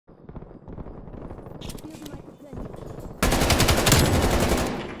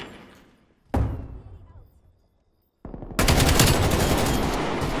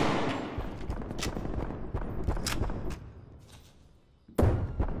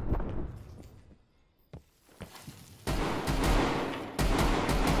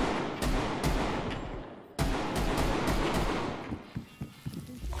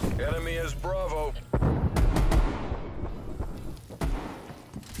Enemy is Bravo.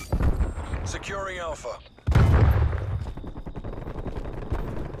 Securing Alpha.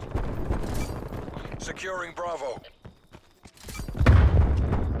 Securing Bravo.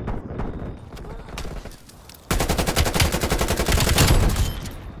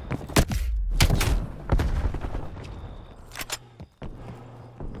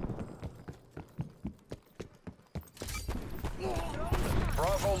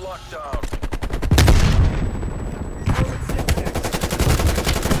 Bravo lockdown.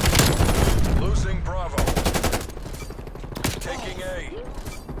 Losing Bravo. Taking A.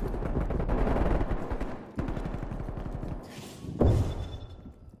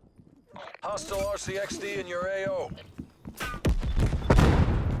 Hostile RCXD in your AO.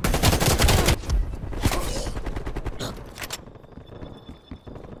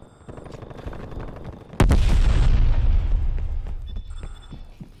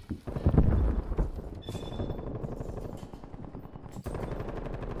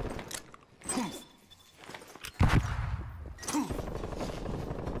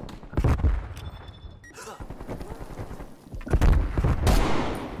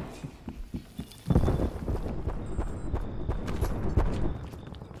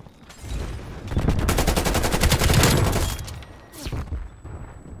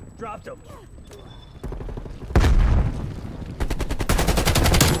 Dropped him.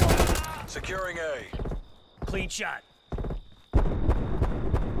 Securing A. Clean shot.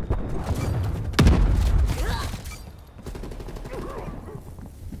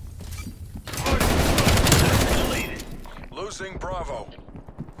 Losing Bravo.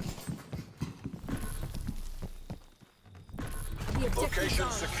 Location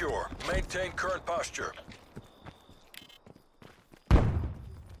secure. Maintain current posture.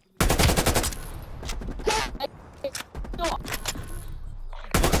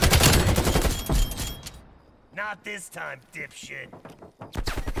 Not this time, dipshit.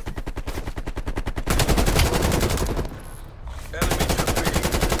 Enemy took B.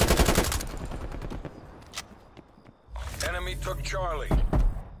 Enemy took Charlie.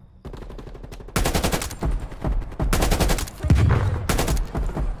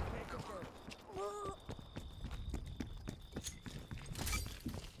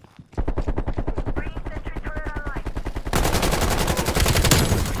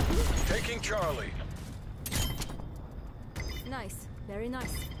 Taking Charlie. Nice. Very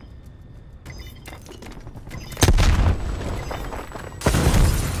nice.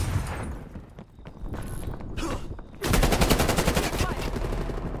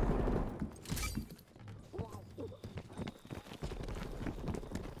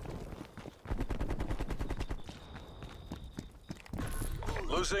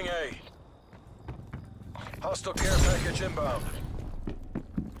 Losing A. Hostile care package inbound.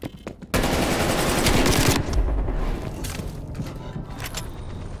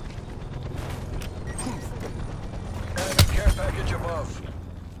 Enemy care package above.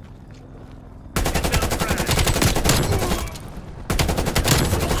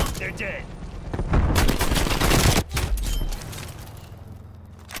 They're dead.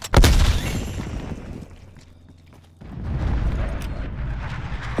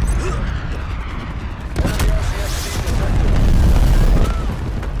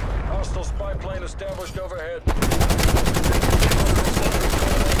 Hostile spy plane established overhead.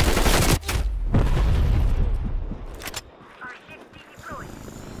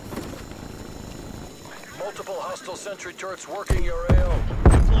 Multiple hostile sentry turrets working your AO.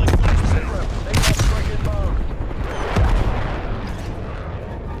 SITREP, AO strike inbound.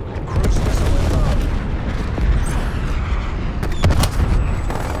 Cruise missile inbound.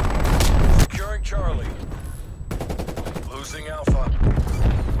 Securing Charlie. Losing Alpha.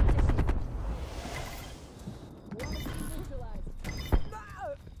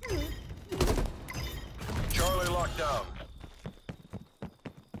 Charlie locked down.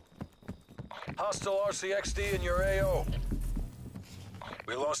 Hostile RCXD in your AO.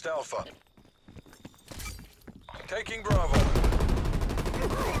 We lost Alpha. Taking Bravo.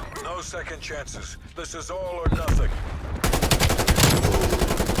 No second chances. This is all or nothing.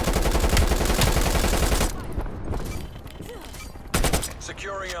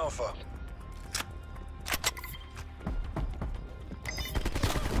 Securing Alpha.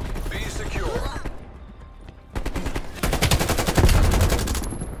 B secure.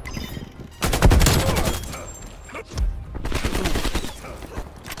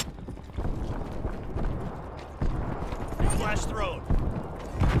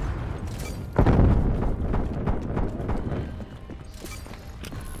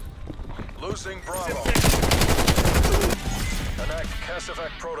 Losing Bravo. Enact Casevac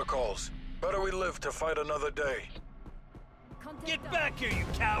protocols. Better we live to fight another day. Get back here, you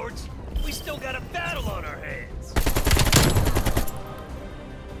cowards! We still got a battle on our hands!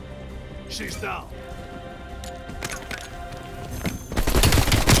 She's down.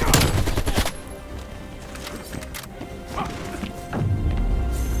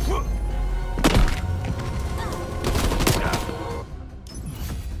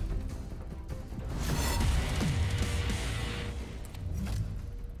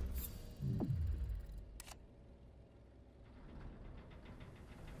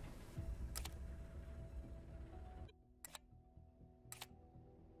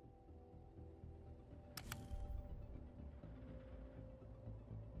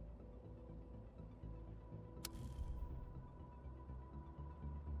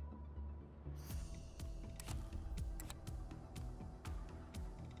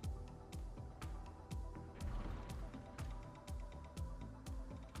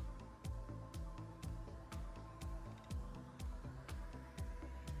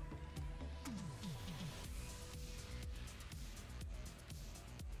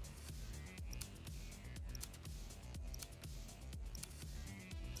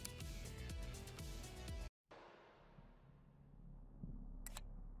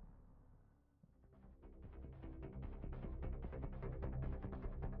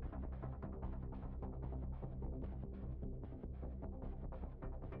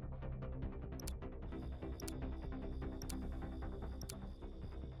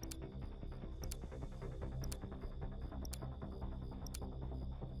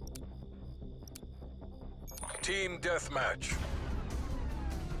 Team Deathmatch.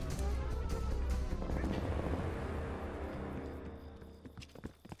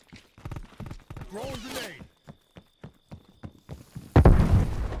 Throwing grenade.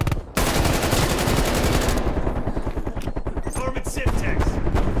 Armored Simtex!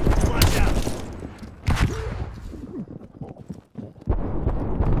 Watch out!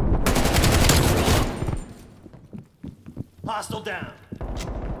 Hostile down!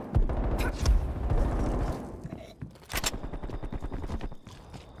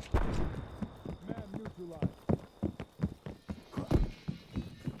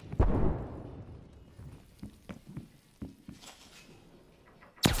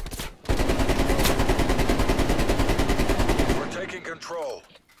 Control.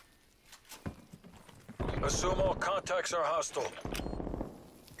 Assume all contacts are hostile.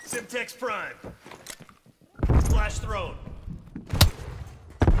 Simtex Prime. Flash thrown.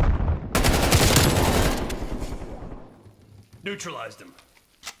 Neutralized him.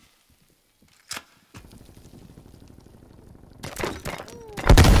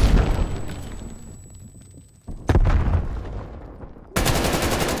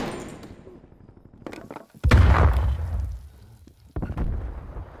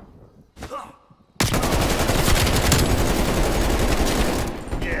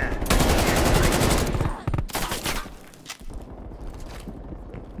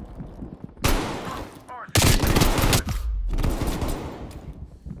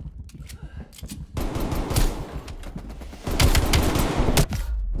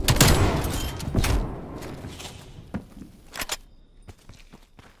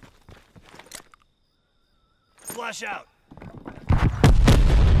 Flash out.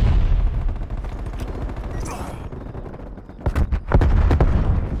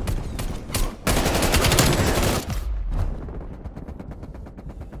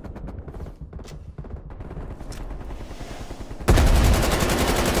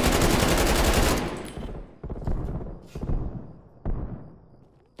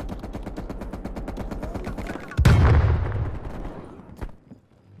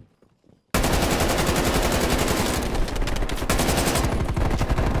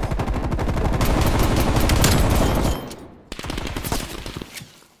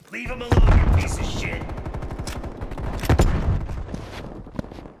 Leave him alone, you piece of shit!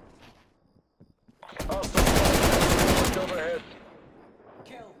 Hostile overhead.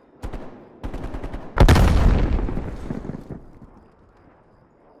 Kill.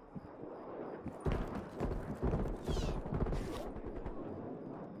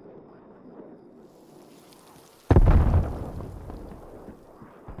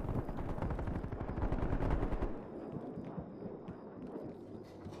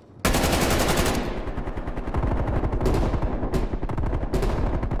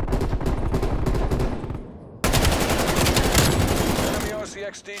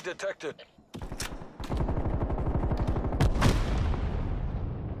 RCXD detected.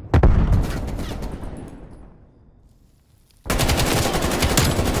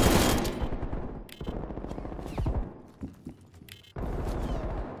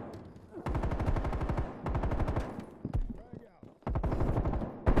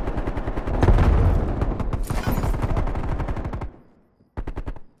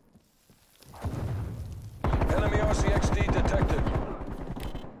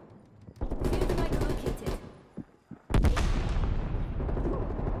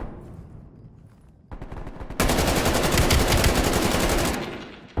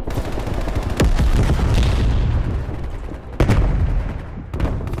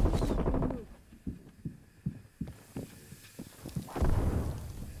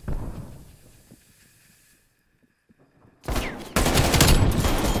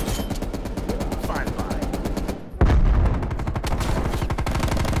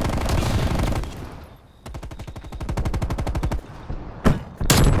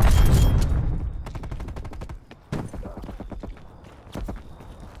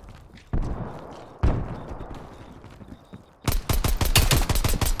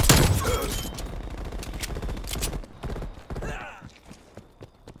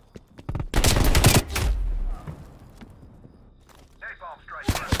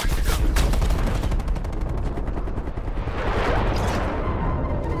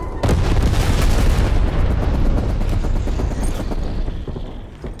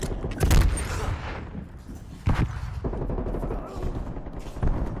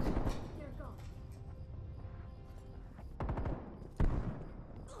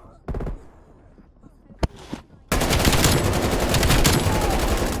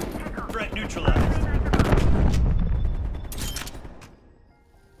 neutralized.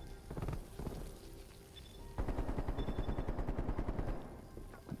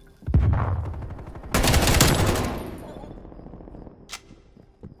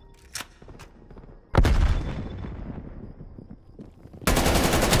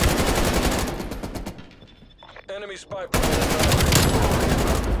 Enemy spy plane.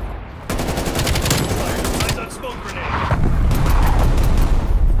 Eyes on smoke grenade.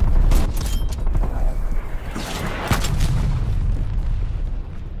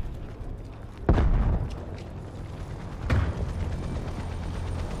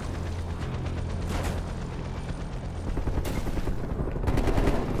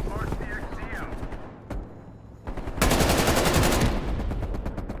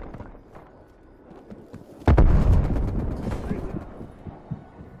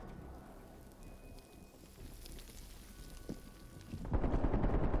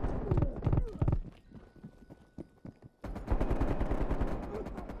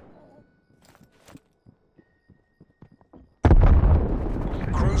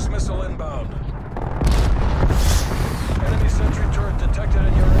 Cruise missile inbound. Enemy sentry turret detected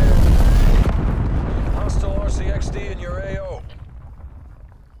in your AO. Hostile RCXD in your AO.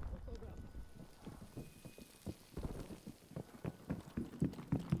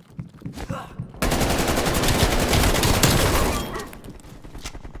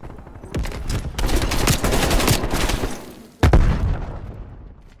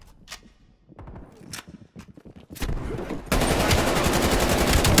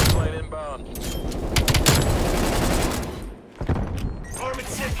 Plane inbound. Armored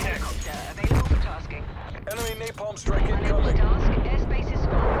Simtex. Helicopter available for tasking. Enemy napalm strike Unable to incoming. task. Airspace is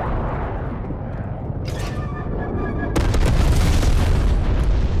full.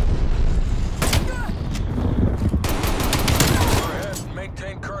 Overhead.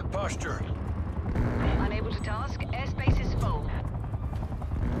 Maintain current posture. Unable to task. Airspace is full.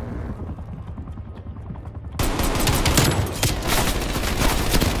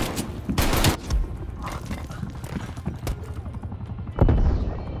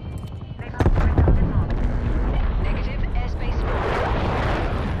 Negative. Airspace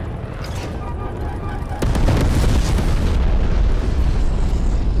full.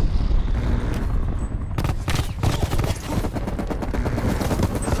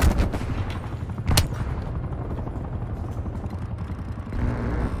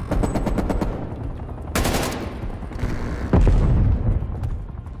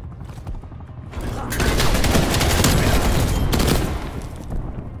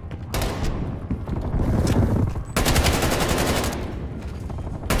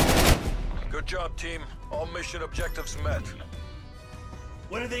 Good job, team. All mission objectives met.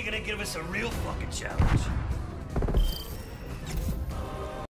 When are they gonna give us a real fucking challenge?